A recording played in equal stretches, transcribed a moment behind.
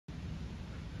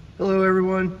Hello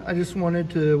everyone, I just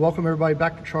wanted to welcome everybody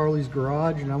back to Charlie's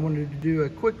Garage, and I wanted to do a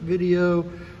quick video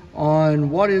on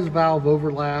what is valve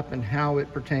overlap and how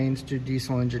it pertains to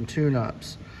diesel engine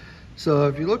tune-ups. So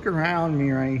if you look around me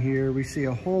right here, we see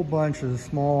a whole bunch of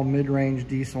small mid-range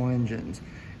diesel engines,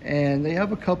 and they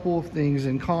have a couple of things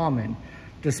in common.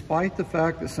 Despite the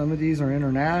fact that some of these are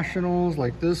internationals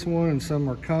like this one and some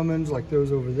are Cummins like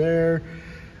those over there,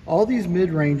 all these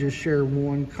mid-ranges share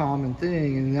one common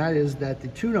thing, and that is that the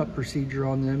tune-up procedure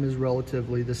on them is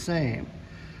relatively the same.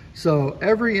 So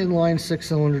every inline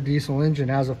six-cylinder diesel engine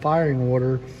has a firing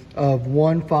order of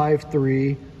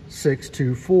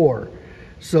 153624.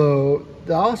 So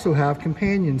they also have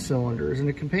companion cylinders, and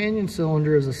a companion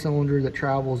cylinder is a cylinder that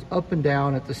travels up and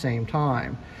down at the same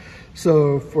time.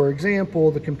 So for example,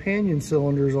 the companion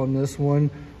cylinders on this one,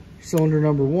 cylinder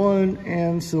number 1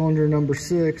 and cylinder number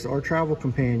 6, are travel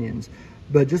companions.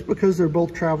 But just because they're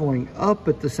both traveling up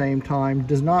at the same time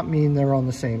does not mean they're on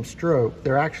the same stroke.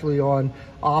 They're actually on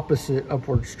opposite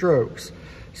upward strokes.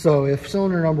 So if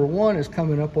cylinder number 1 is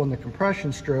coming up on the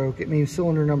compression stroke, it means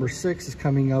cylinder number 6 is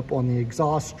coming up on the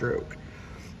exhaust stroke.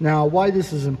 Now, why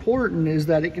this is important is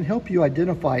that it can help you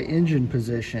identify engine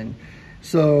position.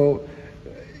 So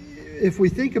if we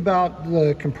think about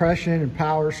the compression and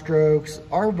power strokes,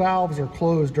 our valves are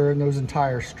closed during those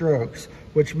entire strokes,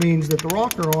 which means that the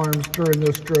rocker arms during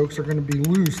those strokes are going to be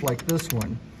loose like this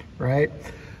one, right?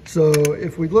 So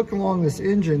if we look along this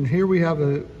engine, here we have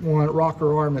one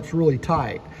rocker arm that's really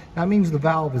tight. That means the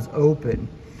valve is open.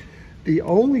 The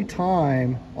only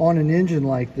time on an engine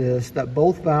like this that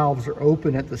both valves are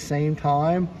open at the same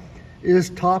time is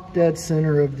top dead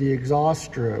center of the exhaust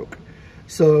stroke.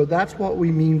 So that's what we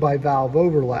mean by valve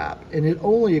overlap, and it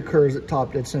only occurs at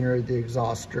top dead center of the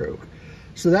exhaust stroke.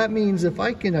 So that means if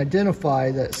I can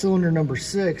identify that cylinder number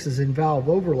 6 is in valve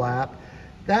overlap,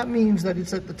 that means that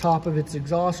it's at the top of its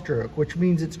exhaust stroke, which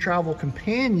means its travel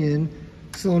companion,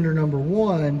 cylinder number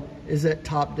 1, is at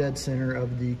top dead center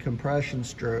of the compression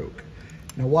stroke.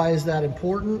 Now, why is that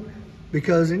important?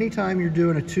 Because anytime you're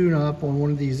doing a tune-up on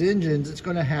one of these engines, it's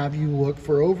going to have you look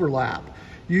for overlap,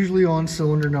 usually on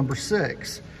cylinder number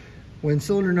 6. When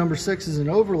cylinder number 6 is in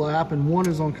overlap and 1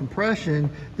 is on compression,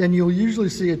 then you'll usually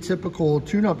see a typical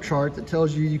tune-up chart that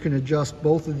tells you can adjust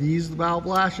both of these valve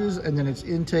lashes, and then it's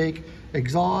intake,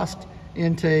 exhaust,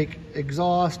 and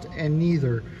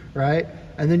neither, right?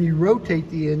 And then you rotate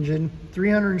the engine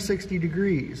 360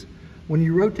 degrees. When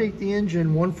you rotate the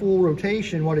engine one full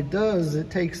rotation, what it does is it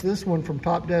takes this one from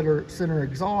top dead center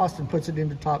exhaust and puts it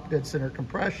into top dead center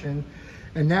compression,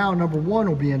 and now number 1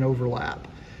 will be in overlap.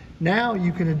 Now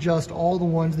you can adjust all the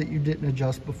ones that you didn't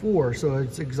adjust before. So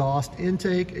it's exhaust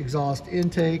intake,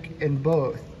 and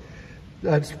both.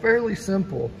 That's fairly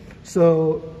simple.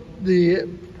 So the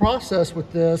process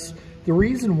with this, the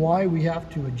reason why we have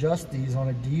to adjust these on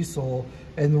a diesel,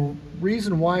 and the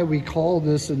reason why we call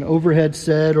this an overhead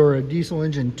set or a diesel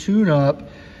engine tune-up,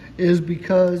 is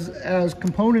because as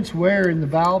components wear in the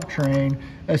valve train,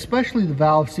 especially the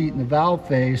valve seat and the valve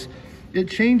face, it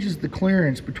changes the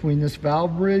clearance between this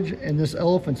valve bridge and this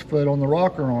elephant's foot on the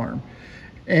rocker arm.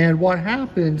 And what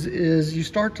happens is you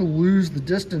start to lose the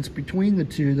distance between the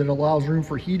two that allows room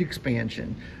for heat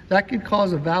expansion. That could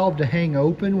cause a valve to hang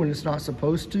open when it's not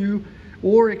supposed to,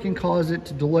 or it can cause it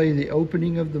to delay the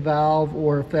opening of the valve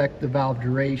or affect the valve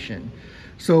duration.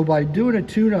 So by doing a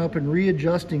tune-up and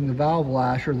readjusting the valve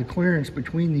lash, or the clearance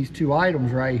between these two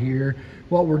items right here,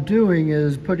 what we're doing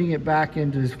is putting it back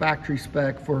into factory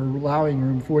spec for allowing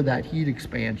room for that heat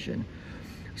expansion.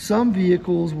 Some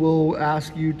vehicles will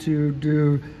ask you to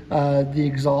do the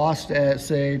exhaust at,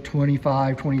 say,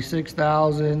 26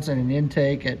 thousandths and an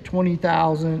intake at 20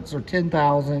 thousandths or 10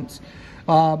 thousandths.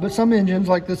 But some engines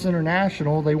like this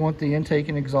International, they want the intake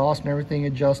and exhaust and everything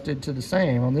adjusted to the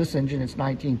same. On this engine, it's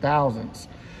 19 thousandths.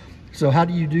 So how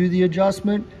do you do the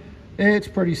adjustment? It's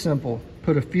pretty simple.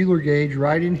 Put a feeler gauge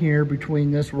right in here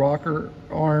between this rocker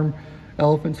arm,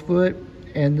 elephant's foot,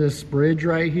 and this bridge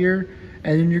right here.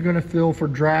 And then you're gonna feel for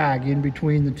drag in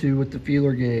between the two with the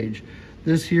feeler gauge.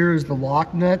 This here is the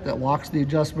lock nut that locks the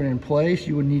adjustment in place.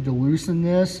 You would need to loosen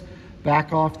this,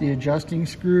 back off the adjusting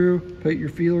screw, put your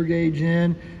feeler gauge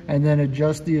in, and then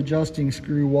adjust the adjusting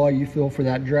screw while you feel for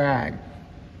that drag.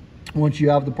 Once you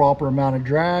have the proper amount of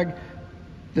drag,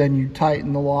 then you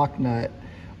tighten the lock nut.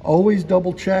 Always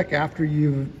double check after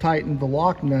you've tightened the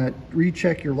lock nut,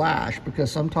 recheck your lash,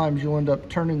 because sometimes you'll end up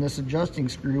turning this adjusting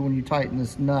screw when you tighten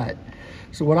this nut.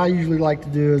 So what I usually like to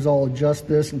do is I'll adjust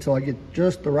this until I get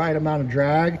just the right amount of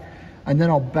drag, and then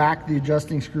I'll back the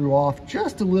adjusting screw off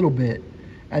just a little bit,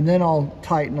 and then I'll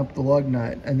tighten up the lug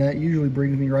nut, and that usually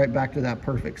brings me right back to that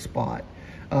perfect spot.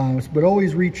 But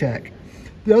always recheck.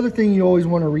 The other thing you always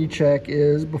want to recheck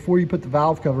is before you put the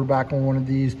valve cover back on one of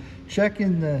these, check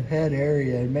in the head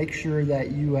area and make sure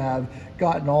that you have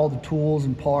gotten all the tools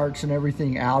and parts and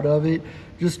everything out of it.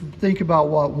 Just think about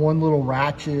what one little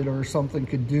ratchet or something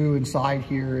could do inside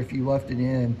here if you left it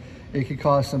in. It could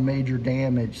cause some major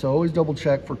damage. So always double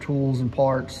check for tools and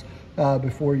parts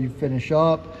before you finish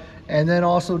up. And then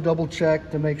also double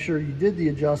check to make sure you did the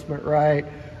adjustment right.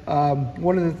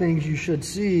 One of the things you should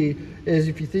see is,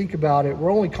 if you think about it,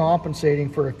 we're only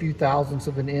compensating for a few thousandths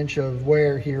of an inch of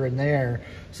wear here and there.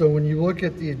 So when you look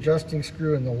at the adjusting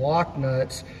screw and the lock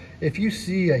nuts, if you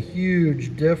see a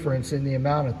huge difference in the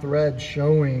amount of threads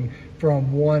showing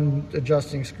from one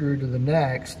adjusting screw to the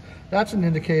next, that's an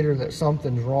indicator that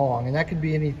something's wrong. And that could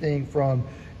be anything from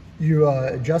you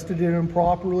adjusted it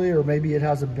improperly, or maybe it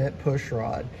has a bent push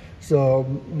rod.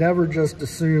 So never just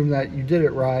assume that you did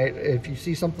it right. If you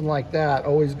see something like that,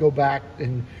 always go back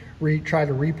and try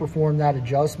to reperform that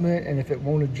adjustment. And if it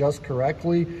won't adjust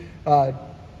correctly,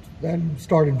 then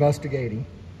start investigating.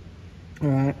 All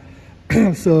right.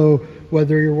 So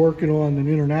whether you're working on an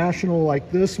international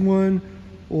like this one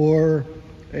or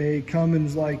a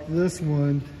Cummins like this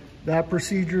one, that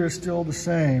procedure is still the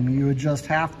same. You adjust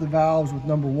half the valves with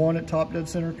number 1 at top dead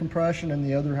center compression, and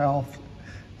the other half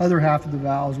of the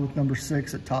valves with number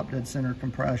 6 at top dead center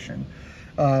compression.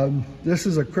 This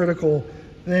is a critical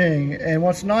thing, and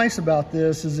what's nice about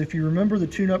this is if you remember the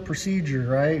tune-up procedure,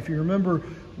 right? If you remember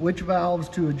which valves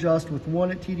to adjust with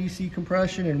 1 at TDC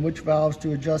compression and which valves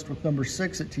to adjust with number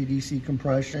 6 at TDC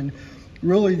compression,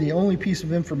 really the only piece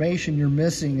of information you're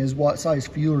missing is what size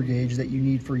feeler gauge that you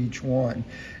need for each one.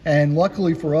 And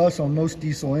luckily for us, on most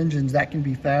diesel engines, that can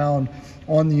be found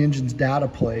on the engine's data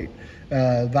plate.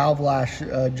 Valve lash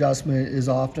adjustment is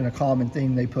often a common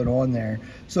thing they put on there.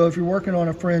 So if you're working on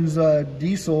a friend's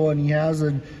diesel and he has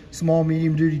a small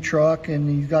medium duty truck and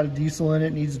he's got a diesel in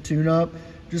it, needs a tune-up,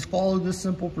 just follow this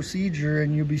simple procedure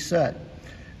and you'll be set.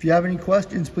 If you have any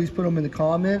questions, please put them in the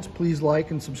comments. Please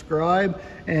like and subscribe.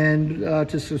 And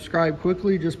to subscribe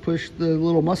quickly, just push the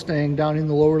little Mustang down in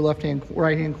the lower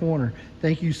right-hand corner.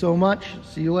 Thank you so much.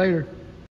 See you later.